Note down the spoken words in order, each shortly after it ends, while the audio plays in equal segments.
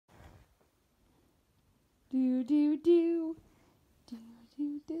Do, do, do. Do,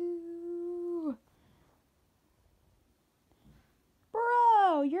 do, do.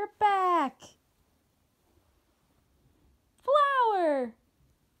 Bro, you're back. Flower.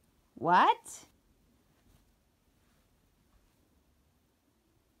 What?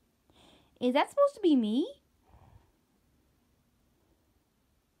 Is that supposed to be me?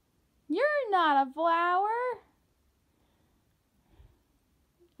 You're not a flower.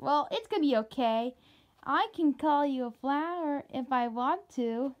 Well, it's gonna be okay. I can call you a flower if I want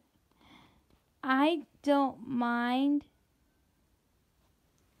to. I don't mind.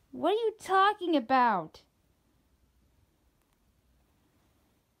 What are you talking about?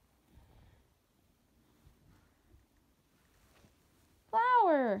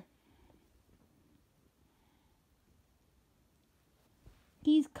 Flower.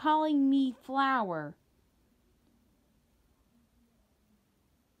 He's calling me flower.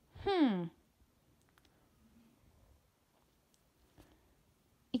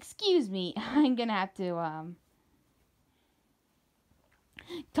 Excuse me. I'm gonna have to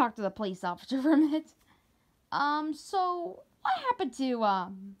talk to the police officer for a minute. So what happened to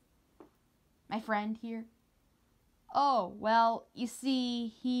my friend here? Oh, well, you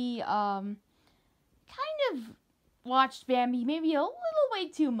see, he kind of watched Bambi maybe a little way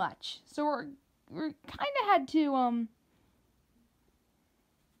too much. So we're kind of had to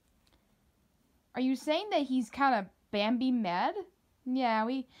Are you saying that he's kind of Bambi mad? Yeah,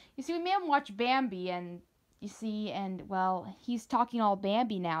 we made him watch Bambi, and you see, and well, he's talking all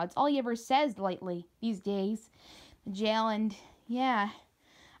Bambi now. It's all he ever says lately these days. The jail, and yeah,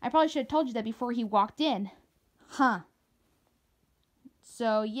 I probably should have told you that before he walked in. Huh.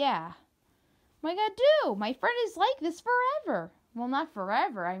 So yeah, what am I gonna do? My friend is like this forever. Well, not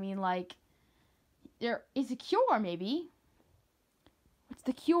forever. I mean, like, there is a cure, maybe. What's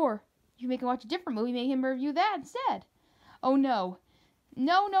the cure? You make him watch a different movie, make him review that instead. Oh no.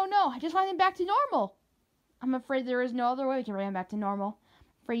 No. I just want him back to normal. I'm afraid there is no other way we can bring him back to normal.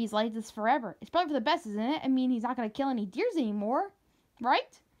 I'm afraid he's like this forever. It's probably for the best, isn't it? I mean, he's not going to kill any deers anymore.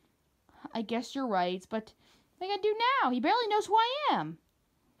 Right? I guess you're right, but what am I going to do now? He barely knows who I am.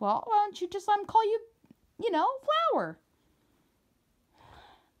 Well, why don't you just let him call you, Flower?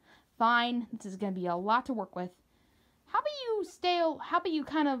 Fine. This is going to be a lot to work with. How about you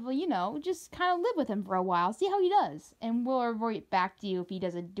kind of, just kind of live with him for a while, see how he does, and we'll revert it back to you if he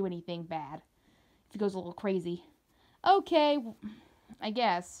doesn't do anything bad, if he goes a little crazy. Okay, I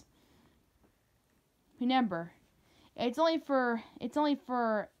guess. Remember, it's only for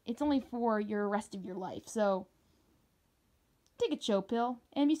your rest of your life, so take a chill pill,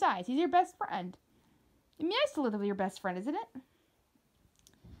 and besides, he's your best friend. It'd be nice to live with your best friend, isn't it?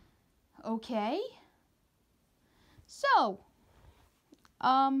 Okay. So,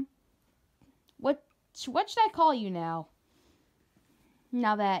 what should I call you now?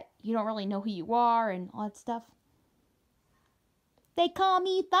 Now that you don't really know who you are and all that stuff. They call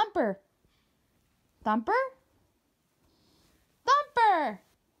me Thumper. Thumper? Thumper!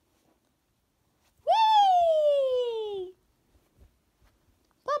 Whee!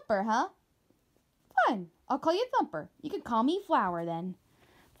 Thumper, huh? Fun. I'll call you Thumper. You can call me Flower then.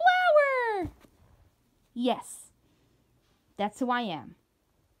 Flower! Yes. That's who I am.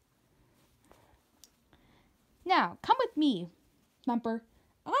 Now, come with me, Thumper.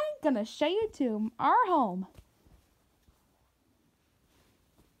 I'm gonna show you to our home.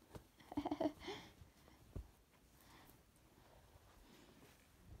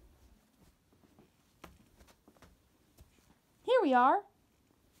 Here we are.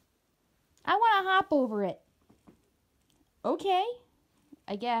 I want to hop over it. Okay,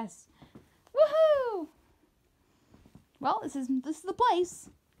 I guess. Woohoo! Well, this is the place.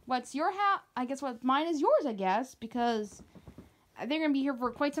 What's your house? I guess what mine is yours, I guess, because they're going to be here for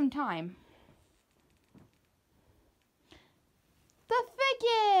quite some time. The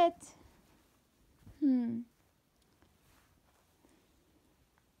thicket!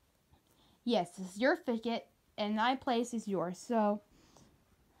 Yes, this is your thicket, and my place is yours, so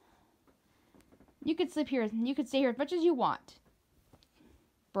you could sleep here. You could stay here as much as you want.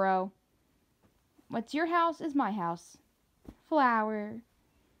 Bro. What's your house is my house. Flower.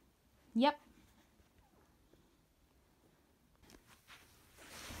 Yep.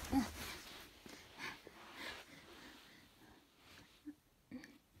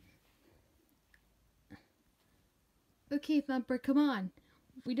 Okay, Thumper, come on.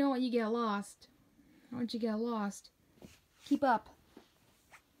 We don't want you to get lost. I want you to get lost. Keep up.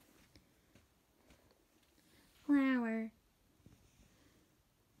 Flower.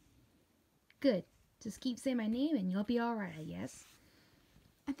 Good. Just keep saying my name and you'll be alright, I guess.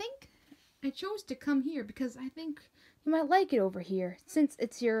 I chose to come here because I think you might like it over here, since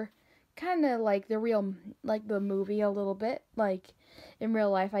it's your kind of like the real, like the movie a little bit, like in real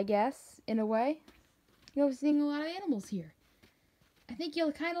life, I guess, in a way. You're seeing a lot of animals here. I think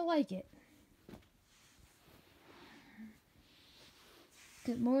you'll kind of like it.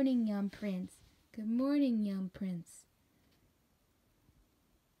 Good morning, young prince. Good morning, young prince.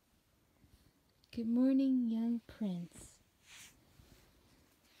 Good morning, young prince.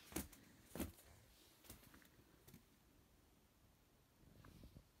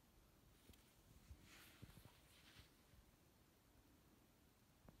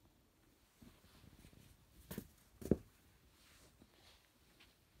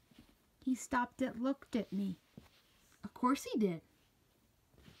 He stopped and looked at me. Of course he did.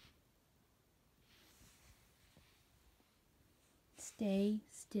 Stay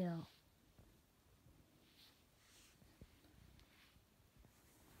still.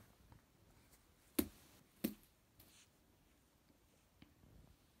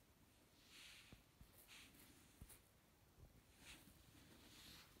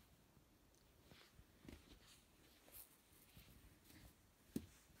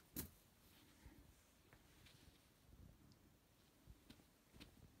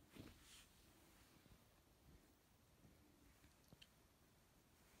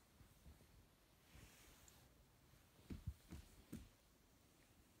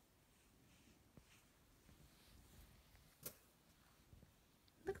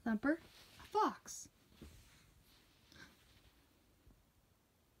 Look, Thumper, a fox.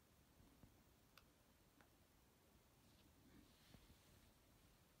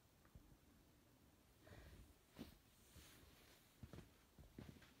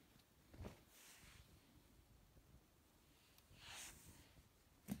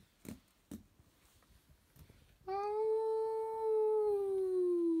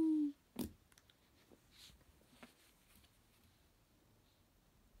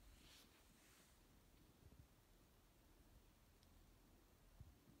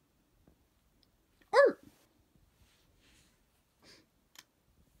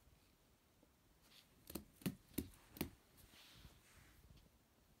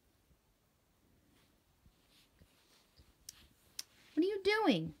 What are you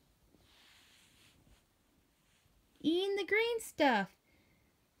doing? Eating the green stuff.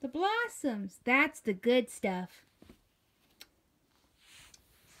 The blossoms. That's the good stuff.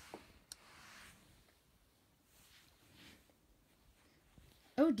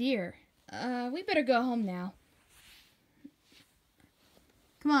 Oh dear. We better go home now.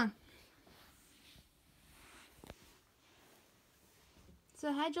 Come on.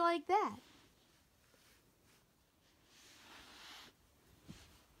 So how'd you like that?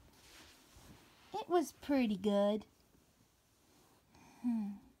 It was pretty good.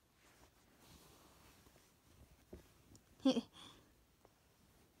 Good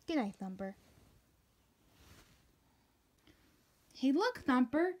night, Thumper. Hey, look,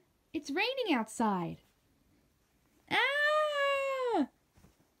 Thumper. It's raining outside. Ah!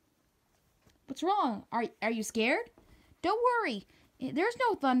 What's wrong? Are you scared? Don't worry. There's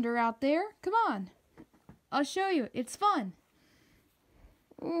no thunder out there. Come on. I'll show you. It's fun.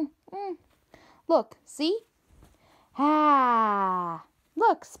 Look, see? Ah!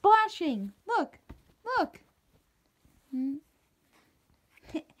 Look, splashing. Look. Look.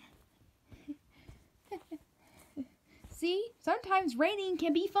 See? Sometimes raining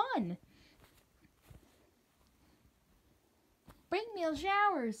can be fun. Bring me the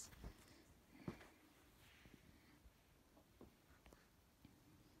showers.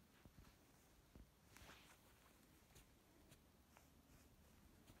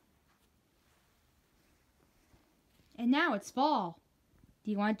 And now it's fall. Do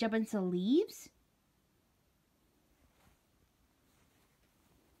you want to jump into the leaves?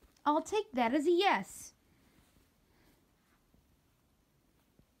 I'll take that as a yes.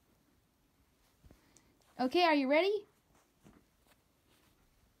 Okay, are you ready?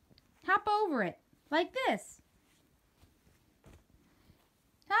 Hop over it, like this.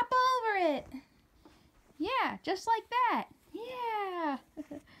 Hop over it. Yeah, just like that. Yeah.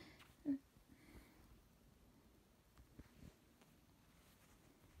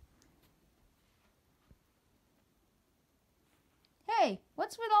 Hey,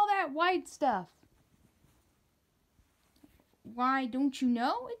 what's with all that white stuff? Why, don't you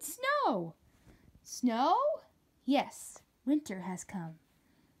know? It's snow. Snow? Yes, winter has come.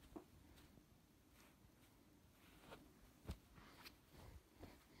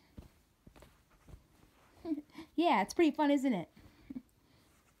 Yeah, it's pretty fun, isn't it?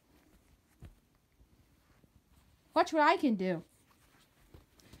 Watch what I can do.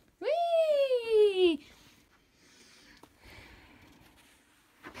 Whee!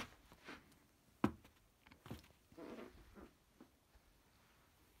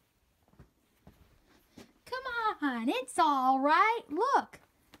 on, it's all right. Look,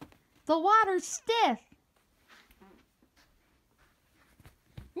 the water's stiff.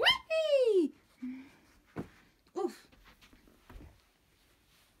 Whee! Oof.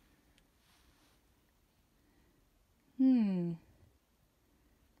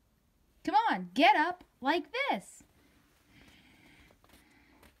 Come on, get up like this.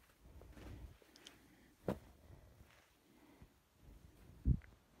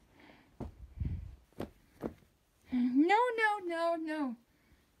 No.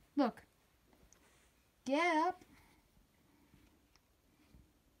 Look. Get up.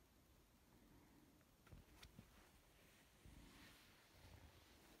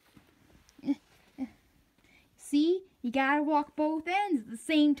 See? You gotta walk both ends at the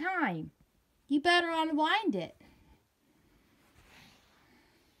same time. You better unwind it.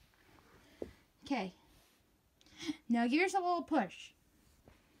 Okay. Now give yourself a little push.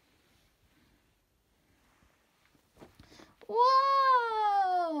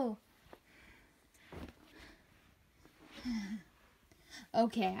 Whoa!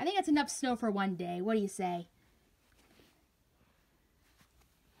 Okay, I think that's enough snow for one day. What do you say?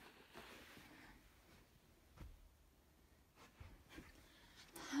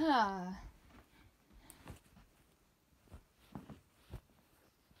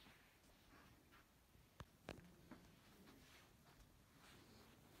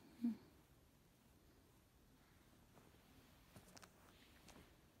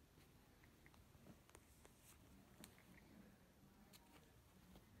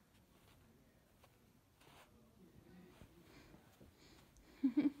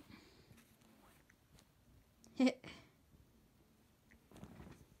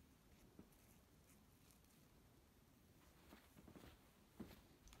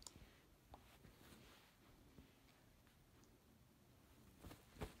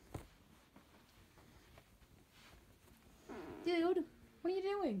 Dude, what are you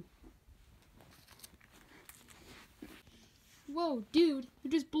doing? Whoa, dude, you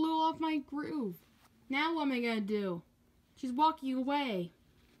just blew off my groove. Now what am I gonna do? She's walking away.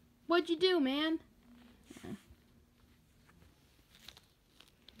 What'd you do, man?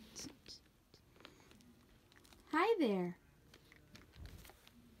 Hi there.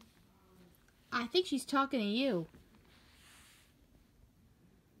 I think she's talking to you.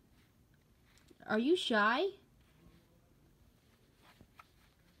 Are you shy?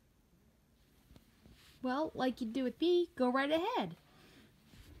 Well, like you do with me, go right ahead.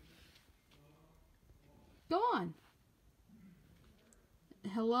 Go on.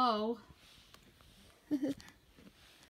 Hello.